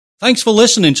Thanks for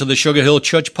listening to the Sugar Hill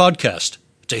Church podcast.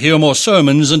 To hear more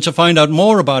sermons and to find out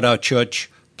more about our church,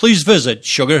 please visit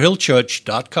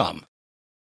sugarhillchurch.com.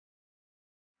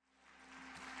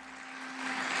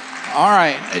 All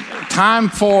right, time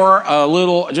for a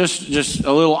little, just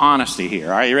a little honesty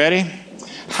here. Are you ready?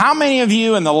 How many of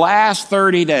you in the last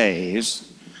 30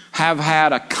 days have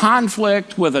had a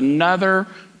conflict with another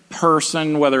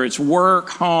person, whether it's work,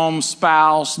 home,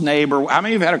 spouse, neighbor? How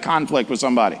many of you have had a conflict with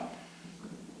somebody?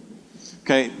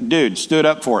 Okay, dude, stood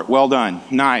up for it. Well done.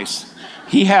 Nice.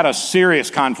 He had a serious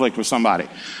conflict with somebody.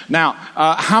 Now,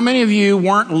 how many of you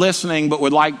weren't listening but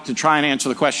would like to try and answer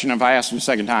the question if I asked it a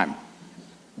second time?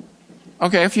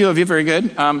 Okay, a few of you, very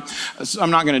good. I'm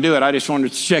not going to do it. I just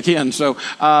wanted to check in. So,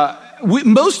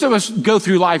 most of us go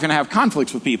through life and have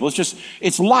conflicts with people.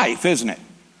 It's life, isn't it?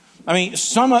 I mean,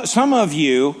 some of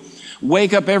you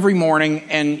wake up every morning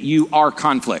and you are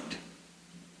conflict.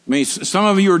 I mean, some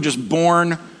of you are just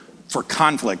born for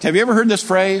conflict. Have you ever heard this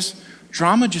phrase?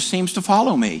 Drama just seems to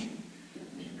follow me.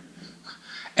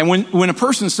 And when a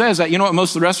person says that, you know what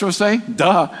most of the rest of us say?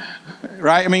 Duh.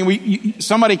 Right? I mean,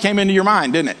 somebody came into your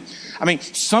mind, didn't it? I mean,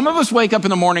 some of us wake up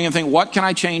in the morning and think, what can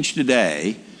I change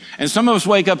today? And some of us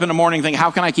wake up in the morning and think, how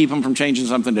can I keep them from changing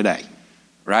something today?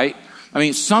 Right? I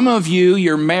mean, some of you,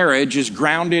 your marriage is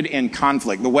grounded in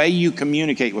conflict, the way you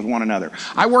communicate with one another.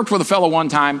 I worked with a fellow one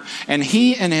time, and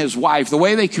he and his wife, the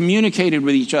way they communicated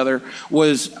with each other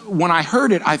was, when I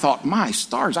heard it, I thought, my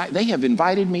stars, they have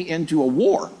invited me into a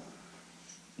war.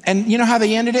 And you know how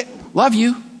they ended it? Love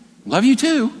you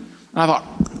too. And I thought,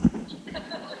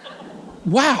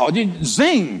 wow,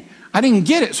 zing. I didn't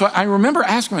get it. So I remember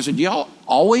asking him, I said, do y'all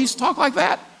always talk like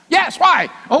that? Yes, why?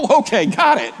 Oh, okay,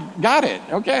 got it.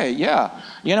 Okay, yeah.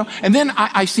 You know, and then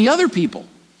I see other people.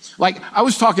 Like, I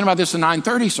was talking about this in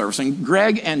 9:30 service, and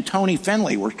Greg and Tony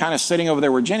Finley were kind of sitting over there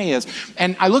where Jenny is,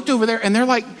 and I looked over there, and they're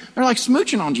like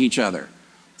smooching onto each other.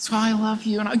 So I love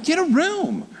you, and I get a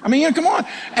room. I mean, come on.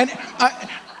 And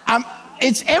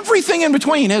it's everything in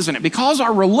between, isn't it? Because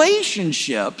our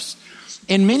relationships,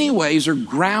 in many ways, are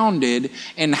grounded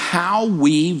in how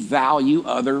we value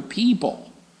other people.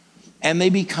 And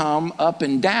they become up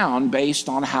and down based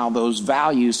on how those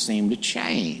values seem to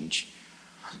change.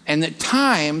 And at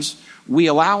times, we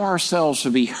allow ourselves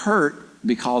to be hurt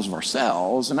because of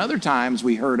ourselves, and other times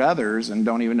we hurt others and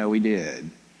don't even know we did.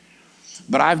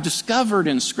 But I've discovered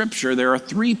in Scripture there are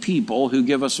three people who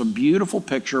give us a beautiful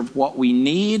picture of what we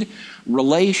need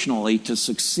relationally to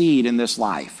succeed in this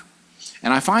life.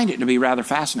 And I find it to be rather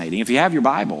fascinating. If you have your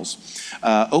Bibles,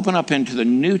 open up into the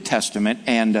New Testament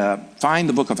and find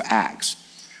the book of Acts.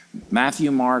 Matthew,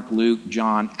 Mark, Luke,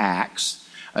 John, Acts.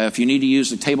 If you need to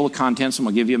use the table of contents, I'm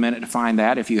going to give you a minute to find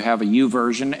that. If you have a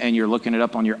YouVersion and you're looking it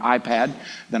up on your iPad,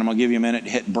 then I'm going to give you a minute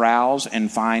to hit browse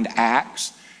and find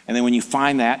Acts. And then when you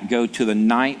find that, go to the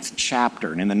 9th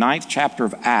chapter. And in the 9th chapter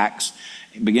of Acts,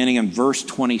 beginning in verse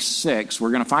 26, we're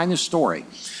going to find this story.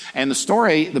 And the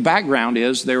story, the background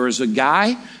is there was a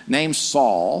guy named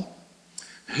Saul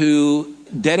who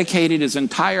dedicated his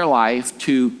entire life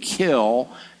to kill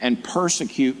and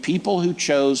persecute people who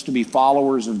chose to be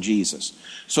followers of Jesus.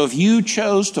 So if you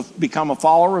chose to become a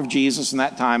follower of Jesus in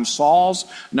that time, Saul's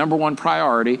number one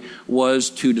priority was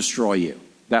to destroy you.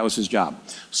 That was his job.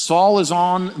 Saul is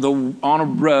on a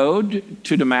road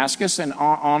to Damascus, and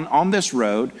on this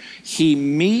road, he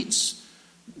meets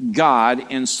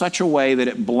God in such a way that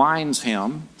it blinds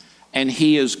him, and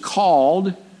he is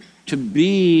called to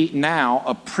be now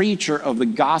a preacher of the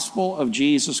gospel of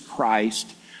Jesus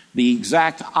Christ, the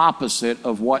exact opposite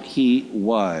of what he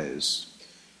was.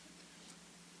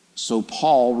 So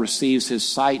Paul receives his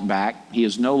sight back. He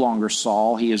is no longer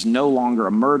Saul. He is no longer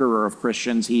a murderer of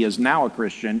Christians. He is now a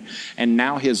Christian, and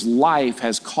now his life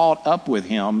has caught up with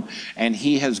him, and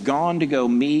he has gone to go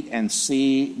meet and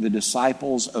see the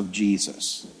disciples of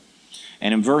Jesus.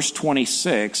 And in verse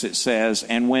 26, it says,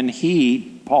 and when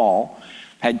he, Paul,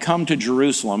 had come to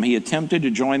Jerusalem, he attempted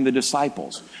to join the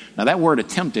disciples. Now that word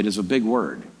attempted is a big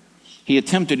word. He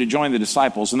attempted to join the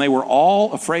disciples, and they were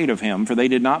all afraid of him, for they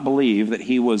did not believe that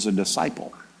he was a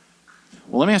disciple.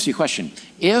 Well, let me ask you a question.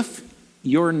 If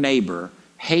your neighbor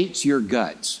hates your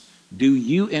guts, do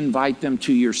you invite them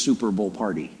to your Super Bowl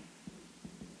party?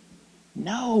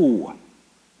 No.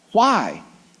 Why?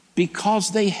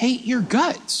 Because they hate your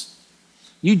guts.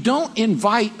 You don't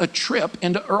invite a trip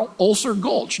into Ulcer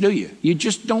Gulch, do you? You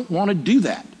just don't want to do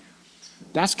that.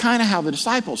 That's kind of how the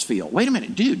disciples feel. Wait a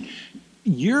minute, dude.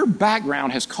 Your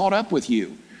background has caught up with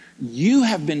you. You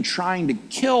have been trying to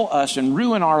kill us and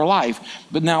ruin our life.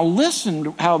 But now listen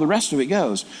to how the rest of it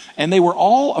goes. And they were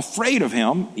all afraid of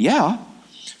him. Yeah.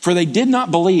 For they did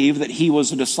not believe that he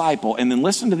was a disciple. And then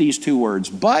listen to these two words.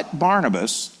 But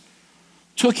Barnabas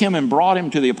took him and brought him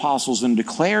to the apostles and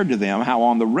declared to them how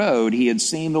on the road he had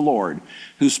seen the Lord,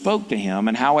 who spoke to him,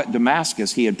 and how at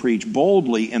Damascus he had preached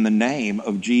boldly in the name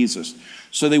of Jesus.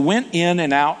 So they went in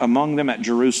and out among them at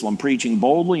Jerusalem, preaching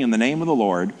boldly in the name of the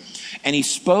Lord. And he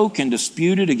spoke and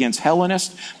disputed against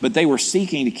Hellenists, but they were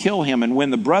seeking to kill him. And when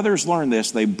the brothers learned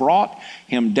this, they brought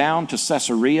him down to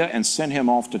Caesarea and sent him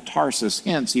off to Tarsus.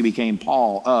 Hence he became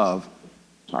Paul of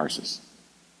Tarsus.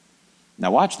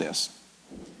 Now watch this.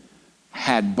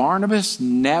 Had Barnabas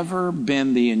never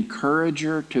been the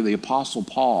encourager to the Apostle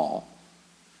Paul,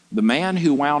 the man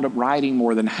who wound up writing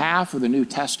more than half of the New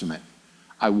Testament,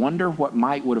 I wonder what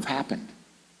would have happened.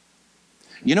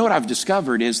 You know what I've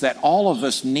discovered is that all of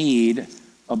us need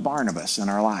a Barnabas in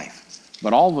our life,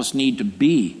 but all of us need to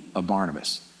be a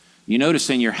Barnabas. You notice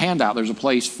in your handout there's a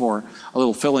place for a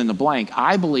little fill in the blank.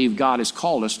 I believe God has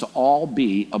called us to all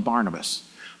be a Barnabas.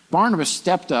 Barnabas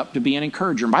stepped up to be an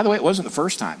encourager. And by the way, it wasn't the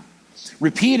first time.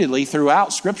 Repeatedly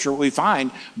throughout Scripture, we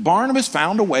find Barnabas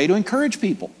found a way to encourage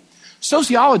people.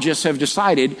 Sociologists have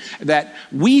decided that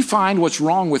we find what's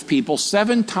wrong with people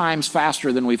 7 times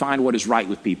faster than we find what is right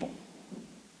with people.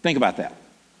 Think about that.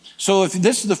 So if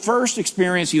this is the first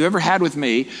experience you ever had with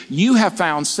me, you have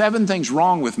found 7 things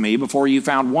wrong with me before you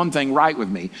found 1 thing right with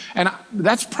me. And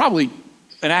that's probably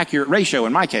an accurate ratio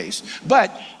in my case.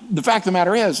 But the fact of the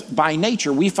matter is, by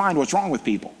nature, we find what's wrong with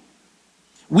people.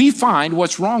 We find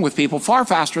what's wrong with people far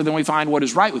faster than we find what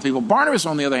is right with people. Barnabas,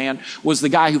 on the other hand, was the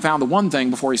guy who found the 1 thing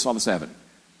before he saw the 7.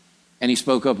 And he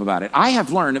spoke up about it. I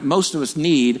have learned that most of us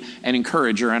need an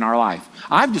encourager in our life.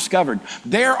 I've discovered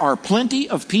there are plenty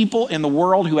of people in the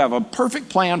world who have a perfect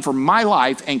plan for my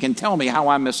life and can tell me how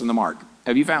I'm missing the mark.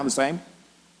 Have you found the same?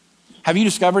 Have you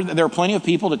discovered that there are plenty of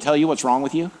people to tell you what's wrong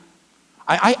with you?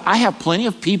 I have plenty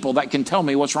of people that can tell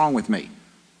me what's wrong with me.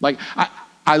 Like,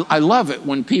 I love it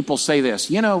when people say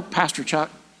this, you know, Pastor Chuck,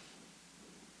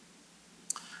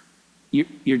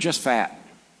 you're just fat.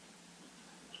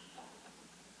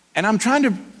 And I'm trying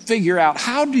to figure out,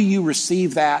 how do you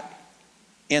receive that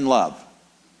in love?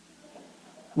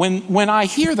 When I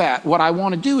hear that, what I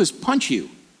want to do is punch you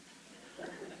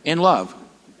in love.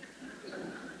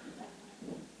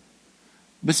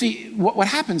 But see, what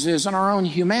happens is in our own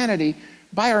humanity,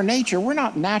 by our nature, we're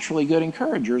not naturally good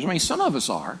encouragers. I mean, some of us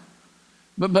are.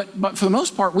 But for the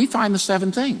most part, we find the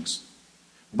 7 things.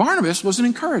 Barnabas was an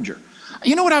encourager.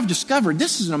 You know what I've discovered?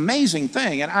 This is an amazing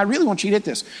thing, and I really want you to get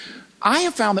this. I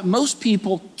have found that most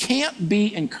people can't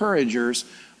be encouragers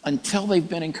until they've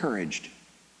been encouraged.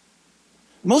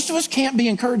 Most of us can't be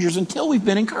encouragers until we've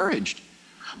been encouraged.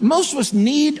 Most of us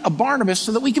need a Barnabas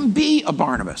so that we can be a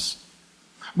Barnabas.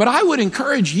 But I would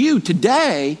encourage you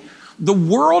today, the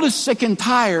world is sick and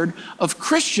tired of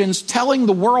Christians telling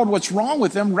the world what's wrong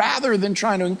with them rather than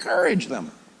trying to encourage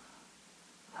them.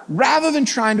 Rather than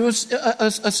trying to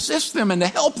assist them and to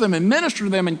help them and minister to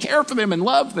them and care for them and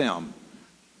love them.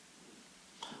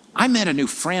 I met a new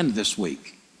friend this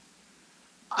week.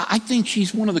 I think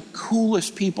she's one of the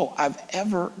coolest people I've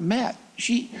ever met.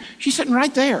 She's sitting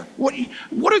right there. What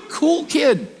a cool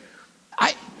kid.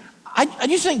 I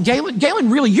just think, Galen,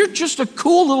 really, you're just a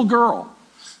cool little girl.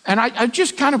 And I'm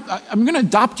going to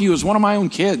adopt you as one of my own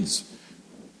kids.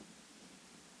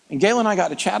 And Galen and I got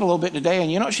to chat a little bit today,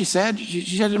 and you know what she said?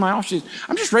 She said in my office, she said,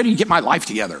 I'm just ready to get my life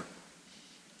together.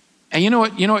 And you know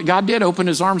what God did? Opened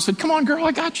his arms and said, come on, girl,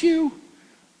 I got you.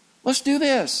 Let's do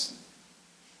this.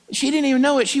 She didn't even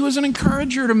know it. She was an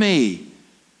encourager to me.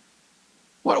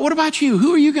 What about you?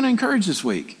 Who are you going to encourage this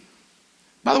week?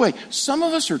 By the way, some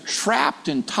of us are trapped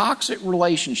in toxic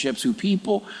relationships with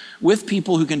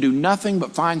people who can do nothing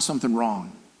but find something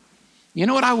wrong. You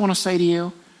know what I want to say to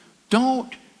you?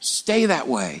 Don't stay that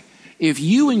way. If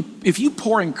you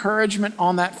pour encouragement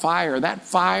on that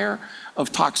fire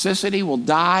of toxicity will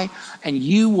die, and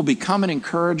you will become an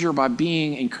encourager by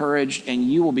being encouraged, and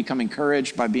you will become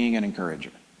encouraged by being an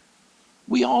encourager.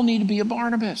 We all need to be a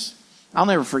Barnabas. I'll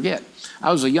never forget.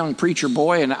 I was a young preacher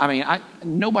boy, and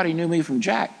nobody knew me from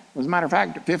Jack. As a matter of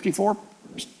fact, at 54,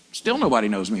 still nobody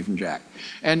knows me from Jack.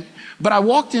 But I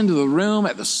walked into the room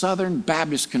at the Southern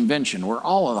Baptist Convention where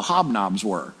all of the hobnobs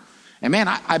were. And man,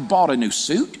 I bought a new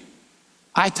suit.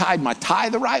 I tied my tie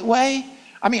the right way.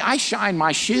 I shined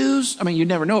my shoes. You'd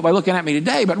never know it by looking at me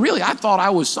today, but really, I thought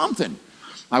I was something.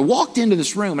 I walked into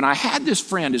this room, and I had this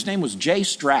friend. His name was Jay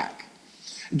Strack.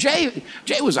 Jay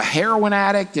was a heroin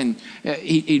addict, and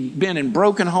he'd been in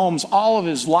broken homes all of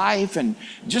his life, and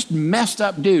just messed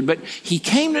up dude. But he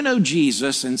came to know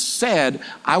Jesus and said,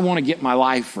 I want to get my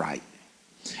life right.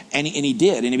 And he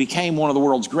did. And he became one of the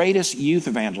world's greatest youth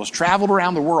evangelists, traveled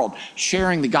around the world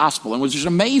sharing the gospel, and was just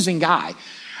an amazing guy.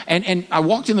 And I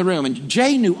walked in the room, and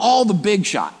Jay knew all the big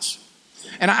shots.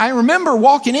 And I remember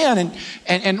walking in,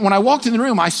 and when I walked in the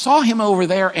room, I saw him over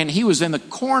there, and he was in the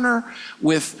corner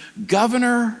with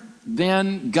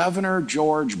then Governor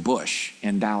George Bush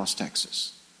in Dallas,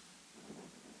 Texas.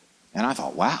 And I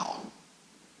thought, wow,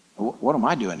 what am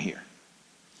I doing here?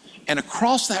 And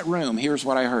across that room, here's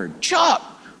what I heard. Chuck,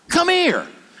 come here.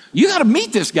 You got to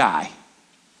meet this guy.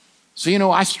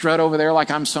 So, I strut over there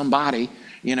like I'm somebody,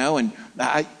 and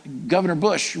Governor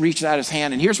Bush reached out his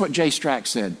hand, and here's what Jay Strack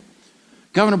said.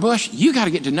 Governor Bush, you got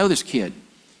to get to know this kid.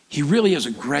 He really is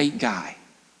a great guy.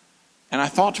 And I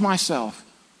thought to myself,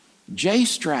 Jay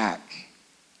Strack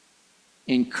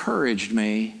encouraged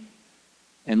me,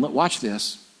 and watch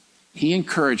this, he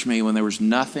encouraged me when there was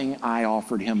nothing I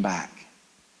offered him back.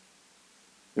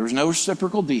 There was no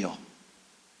reciprocal deal.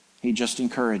 He just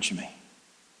encouraged me.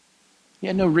 He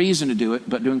had no reason to do it,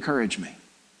 but to encourage me.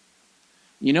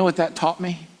 You know what that taught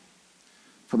me?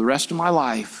 For the rest of my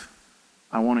life,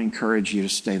 I want to encourage you to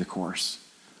stay the course.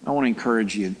 I want to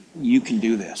encourage you, you can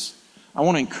do this. I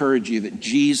want to encourage you that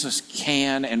Jesus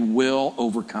can and will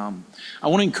overcome. I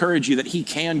want to encourage you that he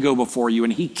can go before you,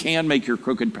 and he can make your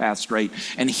crooked path straight,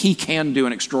 and he can do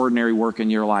an extraordinary work in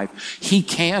your life. He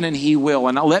can and he will.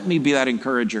 And now let me be that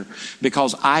encourager,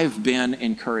 because I've been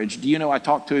encouraged. Do you know, I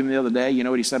talked to him the other day. You know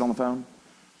what he said on the phone?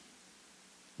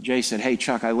 Jay said, hey,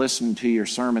 Chuck, I listened to your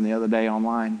sermon the other day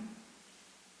online.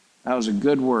 That was a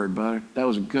good word, brother. That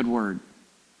was a good word.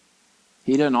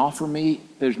 He didn't offer me,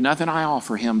 there's nothing I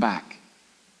offer him back.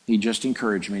 He just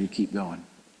encouraged me to keep going.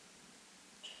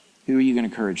 Who are you going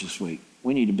to encourage this week?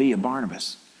 We need to be a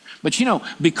Barnabas. But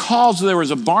because there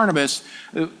was a Barnabas,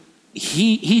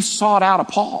 he sought out a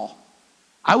Paul.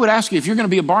 I would ask you, if you're going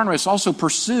to be a Barnabas, also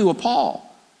pursue a Paul.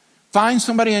 Find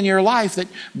somebody in your life that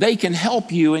they can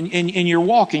help you in your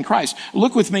walk in Christ.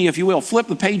 Look with me, if you will. Flip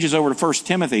the pages over to 1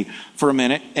 Timothy for a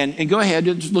minute. And go ahead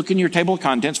and look in your table of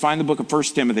contents. Find the book of 1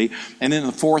 Timothy. And then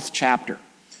the 4th chapter.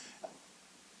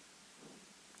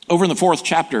 Over in the 4th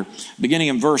chapter, beginning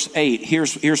in verse 8,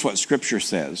 here's what Scripture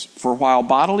says. For while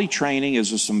bodily training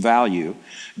is of some value,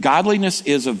 godliness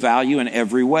is of value in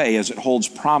every way, as it holds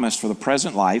promise for the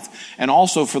present life and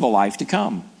also for the life to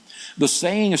come. The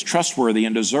saying is trustworthy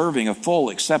and deserving of full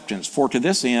acceptance, for to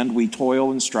this end we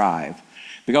toil and strive,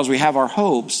 because we have our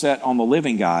hope set on the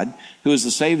living God, who is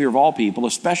the Savior of all people,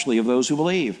 especially of those who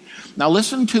believe. Now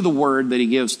listen to the word that he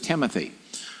gives Timothy.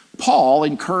 Paul,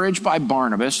 encouraged by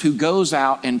Barnabas, who goes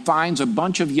out and finds a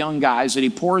bunch of young guys that he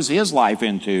pours his life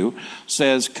into,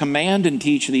 says, command and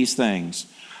teach these things.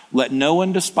 Let no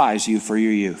one despise you for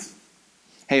your youth.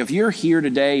 Hey, if you're here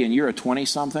today and you're a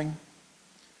 20-something,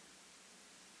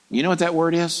 you know what that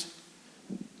word is?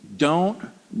 Don't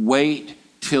wait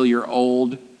till you're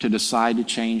old to decide to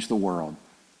change the world.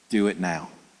 Do it now.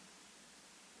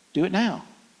 Do it now.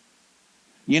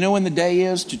 You know when the day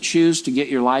is to choose to get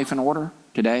your life in order?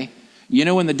 Today. You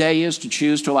know when the day is to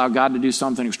choose to allow God to do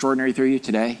something extraordinary through you?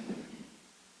 Today.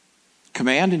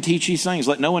 Command and teach these things.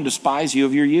 Let no one despise you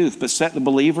of your youth, but set the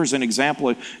believers an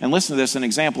example, and listen to this, an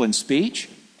example in speech,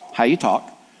 how you talk,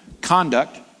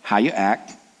 conduct, how you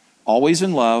act, always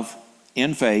in love,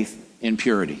 in faith, in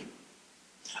purity.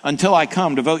 Until I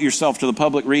come, devote yourself to the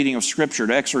public reading of Scripture,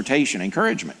 to exhortation,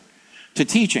 encouragement, to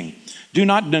teaching. Do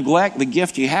not neglect the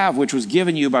gift you have, which was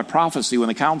given you by prophecy when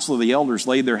the council of the elders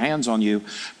laid their hands on you.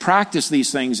 Practice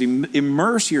these things,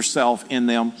 immerse yourself in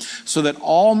them, so that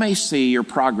all may see your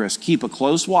progress. Keep a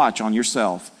close watch on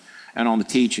yourself and on the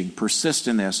teaching. Persist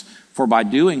in this, for by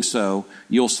doing so,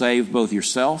 you'll save both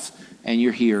yourself and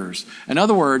your hearers. In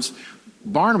other words,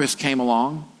 Barnabas came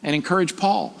along and encouraged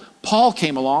Paul. Paul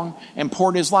came along and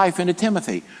poured his life into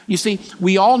Timothy. You see,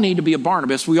 we all need to be a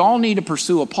Barnabas. We all need to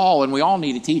pursue a Paul, and we all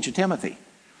need to teach a Timothy.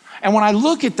 And when I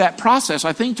look at that process,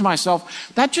 I think to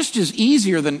myself, that just is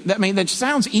easier than, that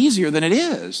sounds easier than it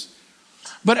is.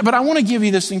 But I want to give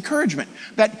you this encouragement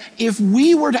that if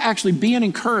we were to actually be an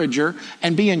encourager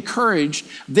and be encouraged,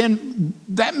 then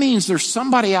that means there's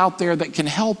somebody out there that can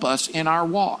help us in our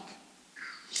walk.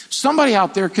 Somebody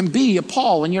out there can be a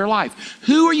Paul in your life.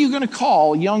 Who are you going to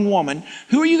call, young woman?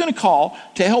 Who are you going to call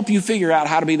to help you figure out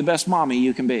how to be the best mommy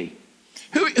you can be?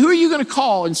 Who are you going to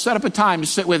call and set up a time to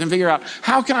sit with and figure out,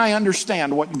 how can I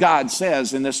understand what God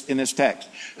says in this text?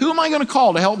 Who am I going to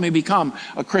call to help me become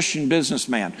a Christian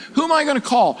businessman? Who am I going to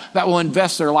call that will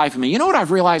invest their life in me? You know what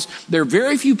I've realized? There are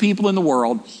very few people in the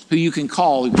world who you can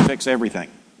call who can fix everything.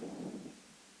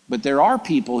 But there are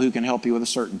people who can help you with a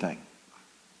certain thing.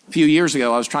 A few years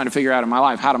ago, I was trying to figure out in my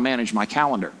life how to manage my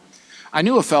calendar. I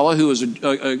knew a fellow who was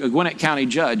a Gwinnett County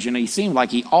judge, and he seemed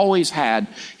like he always had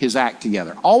his act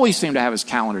together, always seemed to have his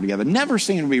calendar together, never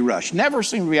seemed to be rushed, never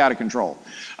seemed to be out of control.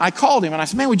 I called him and I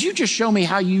said, man, would you just show me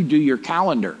how you do your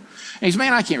calendar? And he said,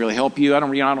 man, I can't really help you. I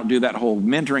don't do that whole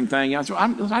mentoring thing. I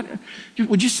said,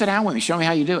 would you sit down with me, show me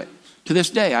how you do it? To this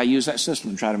day, I use that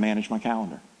system to try to manage my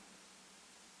calendar.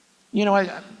 You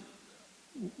know,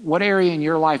 what area in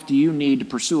your life do you need to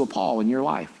pursue a Paul in your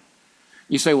life?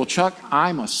 You say, well, Chuck,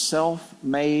 I'm a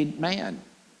self-made man.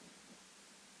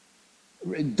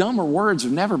 Dumber words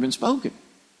have never been spoken.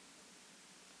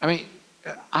 I mean,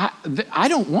 I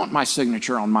don't want my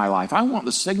signature on my life. I want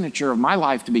the signature of my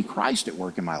life to be Christ at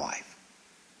work in my life.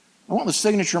 I want the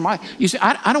signature of you see,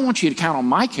 I don't want you to count on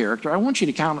my character. I want you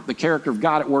to count on the character of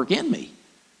God at work in me.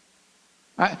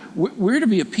 We're to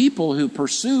be a people who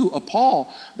pursue a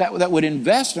Paul that would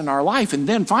invest in our life. And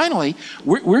then finally,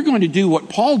 we're going to do what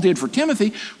Paul did for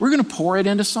Timothy. We're going to pour it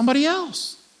into somebody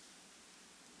else.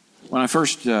 When I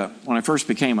first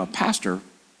became a pastor,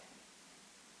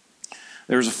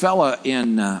 there was a fella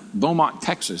in Beaumont,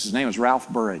 Texas. His name was Ralph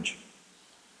Burridge.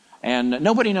 And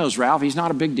nobody knows Ralph. He's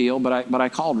not a big deal, but I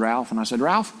called Ralph and I said,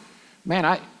 Ralph, man,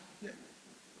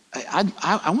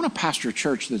 I want to pastor a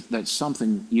church that's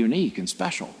something unique and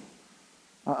special.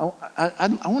 I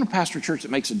want to pastor a church that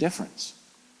makes a difference.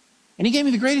 And he gave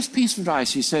me the greatest piece of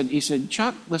advice. He said,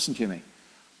 Chuck, listen to me.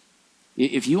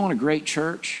 If you want a great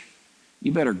church,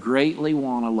 you better greatly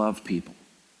want to love people,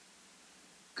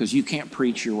 because you can't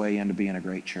preach your way into being a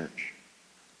great church.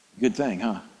 Good thing,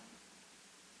 huh?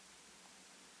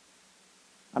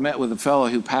 I met with a fellow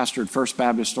who pastored First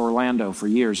Baptist Orlando for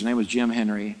years. His name was Jim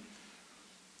Henry.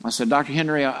 I said, Dr.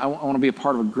 Henry, I want to be a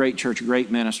part of a great church, a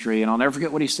great ministry. And I'll never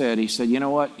forget what he said. He said, you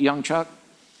know what, young Chuck?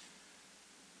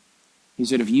 He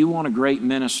said, if you want a great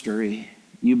ministry,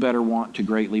 you better want to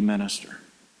greatly minister.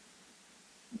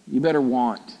 You better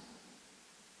want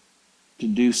to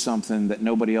do something that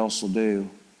nobody else will do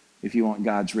if you want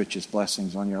God's richest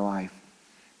blessings on your life.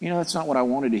 You know, that's not what I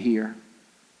wanted to hear.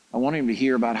 I wanted him to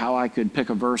hear about how I could pick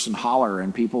a verse and holler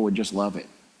and people would just love it.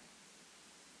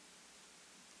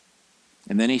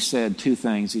 And then he said two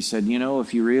things. He said, you know,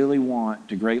 if you really want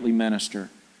to greatly minister,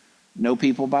 know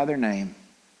people by their name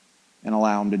and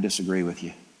allow them to disagree with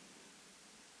you.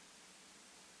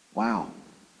 Wow.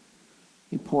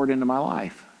 He poured into my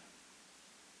life.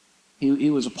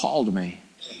 He was a Paul to me.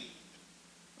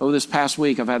 Oh, this past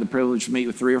week I've had the privilege to meet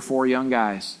with 3 or 4 young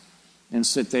guys and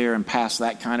sit there and pass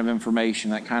that kind of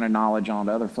information, that kind of knowledge on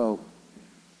to other folk.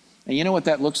 And you know what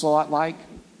that looks a lot like?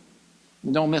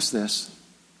 Don't miss this.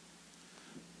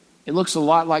 It looks a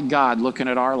lot like God looking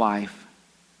at our life,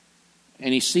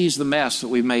 and he sees the mess that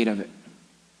we've made of it.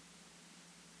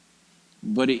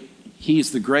 But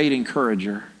he's the great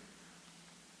encourager.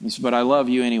 He said, but I love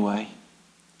you anyway.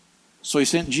 So he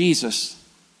sent Jesus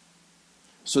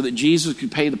so that Jesus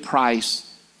could pay the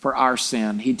price for our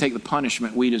sin. He'd take the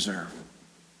punishment we deserve.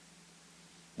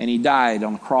 And he died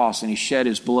on the cross and he shed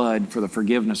his blood for the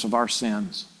forgiveness of our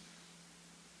sins.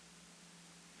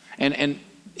 And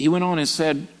he went on and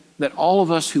said that all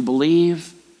of us who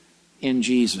believe in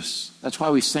Jesus, that's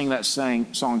why we sing that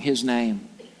song, His Name,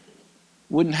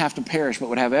 wouldn't have to perish but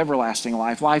would have everlasting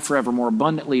life, life forever, more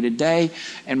abundantly today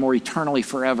and more eternally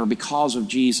forever because of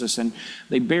Jesus. And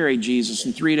they buried Jesus,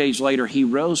 and 3 days later he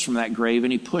rose from that grave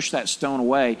and he pushed that stone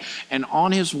away. And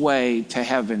on his way to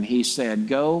heaven he said,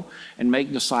 go and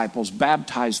make disciples,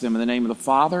 baptize them in the name of the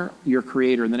Father, your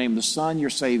Creator, in the name of the Son,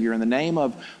 your Savior, in the name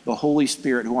of the Holy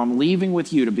Spirit, who I'm leaving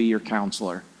with you to be your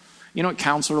counselor. You know what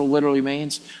counselor literally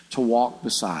means? To walk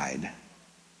beside,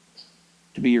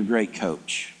 to be your great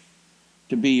coach,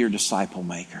 to be your disciple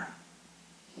maker.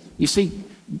 You see,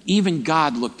 even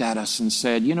God looked at us and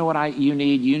said, you know what you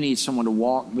need? You need someone to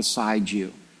walk beside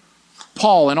you.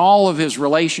 Paul, in all of his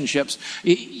relationships,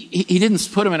 he didn't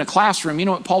put them in a classroom. You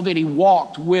know what Paul did? He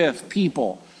walked with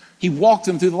people. He walked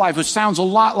them through the life, which sounds a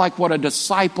lot like what a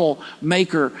disciple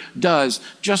maker does,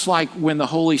 just like when the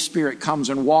Holy Spirit comes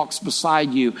and walks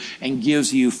beside you and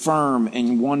gives you firm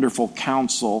and wonderful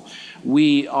counsel.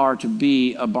 We are to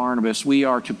be a Barnabas. We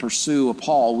are to pursue a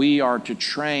Paul. We are to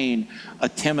train a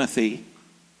Timothy.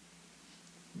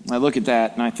 I look at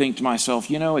that and I think to myself,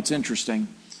 you know, it's interesting.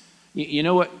 You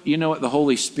know what the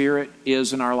Holy Spirit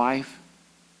is in our life?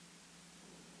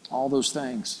 All those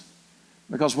things.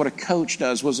 Because what a coach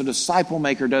does, what a disciple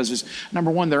maker does is, number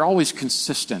one, they're always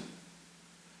consistent.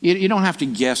 You don't have to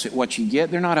guess at what you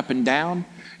get. They're not up and down.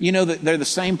 You know that they're the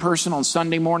same person on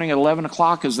Sunday morning at 11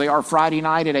 o'clock as they are Friday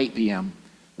night at 8 p.m.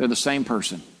 They're the same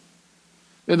person.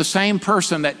 They're the same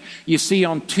person that you see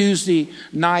on Tuesday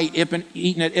night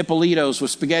eating at Ippolito's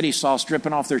with spaghetti sauce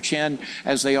dripping off their chin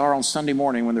as they are on Sunday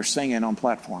morning when they're singing on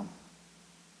platform.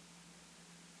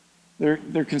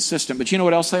 They're consistent. But you know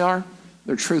what else they are?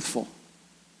 They're truthful.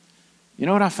 You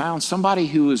know what I found? Somebody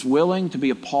who is willing to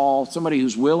be a Paul, somebody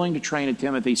who's willing to train a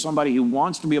Timothy, somebody who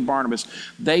wants to be a Barnabas,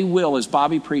 they will, as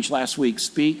Bobby preached last week,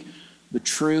 speak the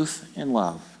truth in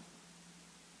love.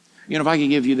 You know, if I could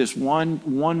give you this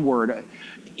one word,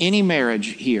 any marriage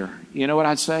here, you know what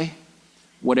I'd say?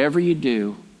 Whatever you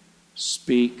do,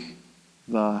 speak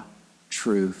the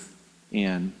truth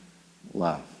in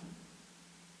love.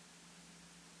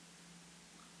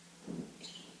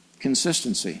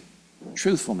 Consistency,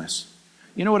 truthfulness.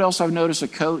 You know what else I've noticed a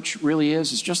coach really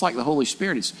is? It's just like the Holy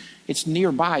Spirit. It's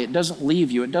nearby. It doesn't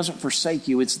leave you. It doesn't forsake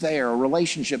you. It's there, a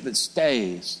relationship that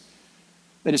stays,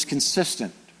 that is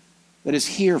consistent, that is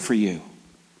here for you.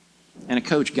 And a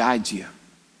coach guides you.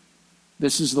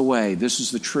 This is the way. This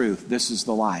is the truth. This is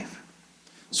the life.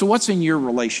 So what's in your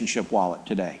relationship wallet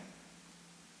today?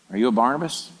 Are you a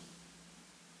Barnabas?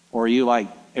 Or are you like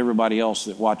everybody else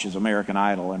that watches American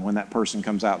Idol, and when that person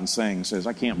comes out and sings, says,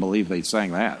 I can't believe they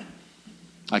sang that.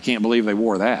 I can't believe they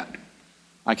wore that.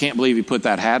 I can't believe he put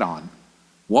that hat on.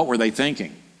 What were they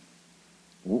thinking?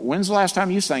 When's the last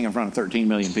time you sang in front of 13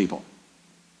 million people?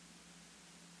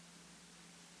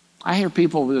 I hear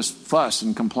people just fuss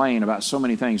and complain about so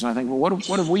many things, and I think, well,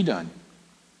 what have we done?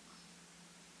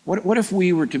 What if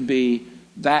we were to be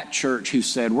that church who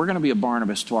said, we're going to be a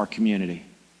Barnabas to our community?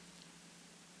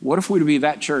 What if we were to be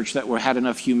that church that had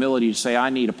enough humility to say,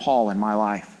 I need a Paul in my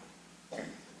life?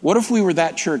 What if we were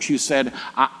that church who said,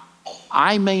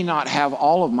 I may not have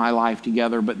all of my life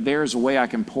together, but there's a way I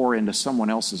can pour into someone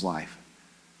else's life?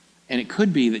 And it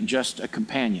could be that just a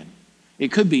companion.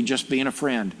 It could be just being a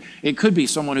friend. It could be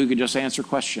someone who could just answer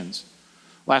questions.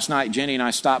 Last night, Jenny and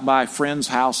I stopped by a friend's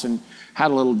house and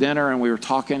had a little dinner, and we were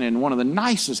talking, and one of the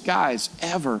nicest guys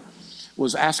ever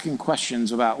was asking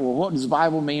questions about, well, what does the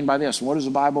Bible mean by this? What does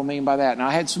the Bible mean by that? And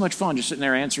I had so much fun just sitting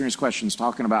there answering his questions,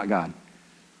 talking about God.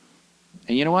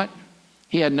 And you know what?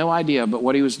 He had no idea, but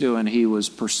what he was doing, he was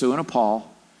pursuing a Paul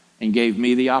and gave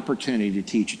me the opportunity to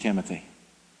teach a Timothy.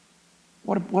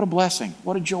 What a blessing.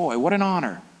 What a joy. What an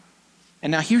honor.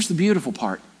 And now here's the beautiful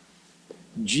part.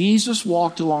 Jesus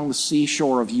walked along the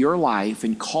seashore of your life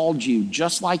and called you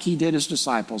just like he did his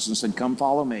disciples and said, come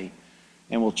follow me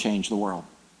and we'll change the world.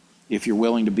 If you're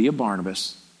willing to be a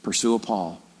Barnabas, pursue a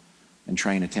Paul, and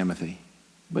train a Timothy.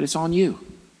 But it's on you.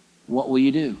 What will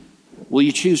you do? Will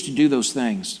you choose to do those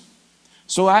things?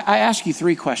 So I ask you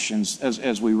three questions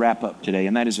as we wrap up today,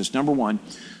 and that is this. Number one,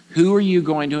 who are you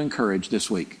going to encourage this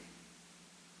week?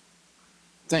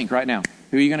 Think right now.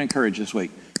 Who are you going to encourage this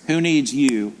week? Who needs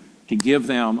you to give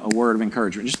them a word of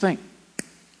encouragement? Just think.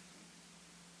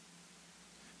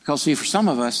 Because see, for some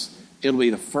of us, it'll be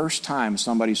the first time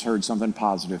somebody's heard something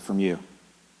positive from you.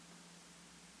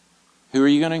 Who are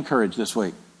you going to encourage this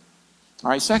week? All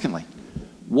right, secondly,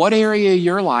 what area of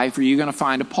your life are you going to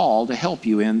find a Paul to help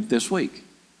you in this week?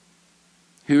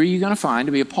 Who are you going to find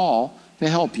to be a Paul to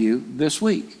help you this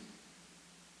week?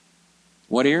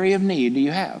 What area of need do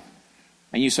you have?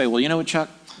 And you say, well, you know what, Chuck?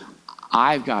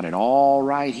 I've got it all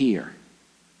right here.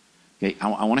 Okay,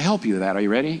 I want to help you with that. Are you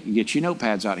ready? You get your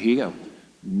notepads out. Here you go.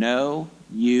 No,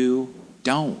 you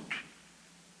don't.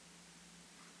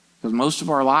 Because most of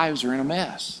our lives are in a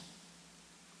mess.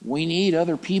 We need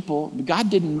other people.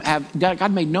 God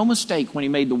made no mistake when he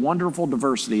made the wonderful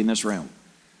diversity in this room.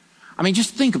 I mean,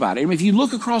 just think about it. I mean, if you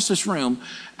look across this room,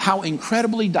 how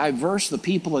incredibly diverse the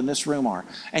people in this room are.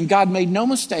 And God made no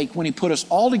mistake when he put us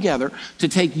all together to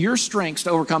take your strengths to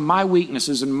overcome my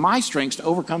weaknesses and my strengths to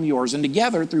overcome yours. And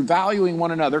together, through valuing one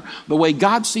another the way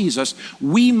God sees us,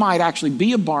 we might actually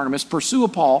be a Barnabas, pursue a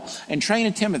Paul, and train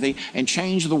a Timothy, and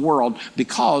change the world,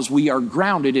 because we are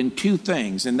grounded in two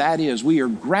things. And that is, we are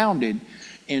grounded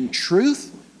in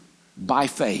truth by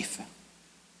faith.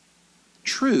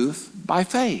 Truth by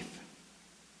faith.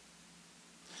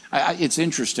 It's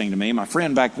interesting to me. My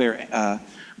friend back there,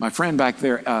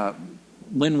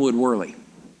 Linwood Worley.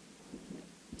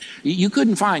 You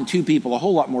couldn't find two people a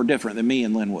whole lot more different than me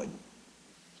and Linwood.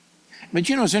 But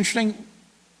you know what's interesting?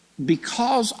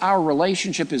 Because our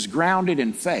relationship is grounded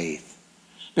in faith,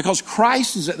 because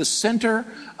Christ is at the center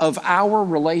of our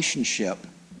relationship,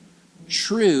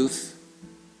 truth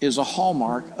is a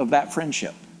hallmark of that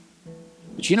friendship.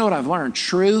 But you know what I've learned?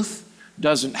 Truth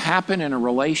doesn't happen in a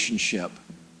relationship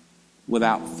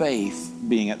without faith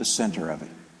being at the center of it.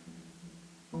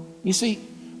 You see,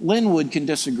 Linwood can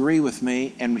disagree with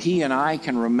me, and he and I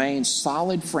can remain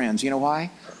solid friends. You know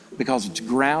why? Because it's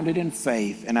grounded in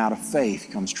faith, and out of faith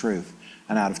comes truth.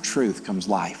 and out of truth comes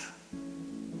life.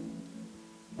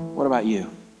 What about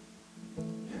you?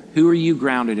 Who are you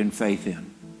grounded in faith in?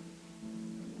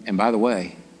 And by the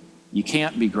way, you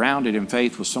can't be grounded in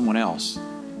faith with someone else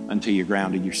until you're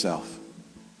grounded yourself.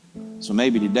 So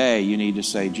maybe today you need to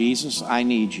say, Jesus, I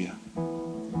need you.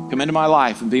 Come into my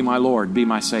life and be my Lord, be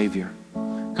my Savior.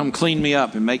 Come clean me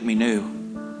up and make me new.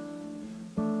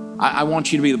 I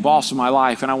want you to be the boss of my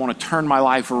life, and I want to turn my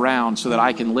life around so that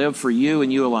I can live for you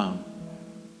and you alone.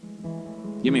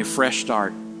 Give me a fresh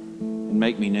start and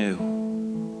make me new.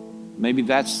 Maybe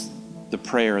that's the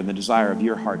prayer and the desire of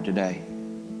your heart today.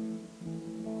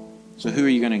 So who are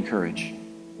you going to encourage?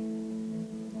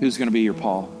 Who's going to be your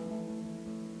Paul?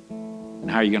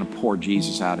 And how are you going to pour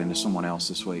Jesus out into someone else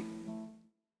this week?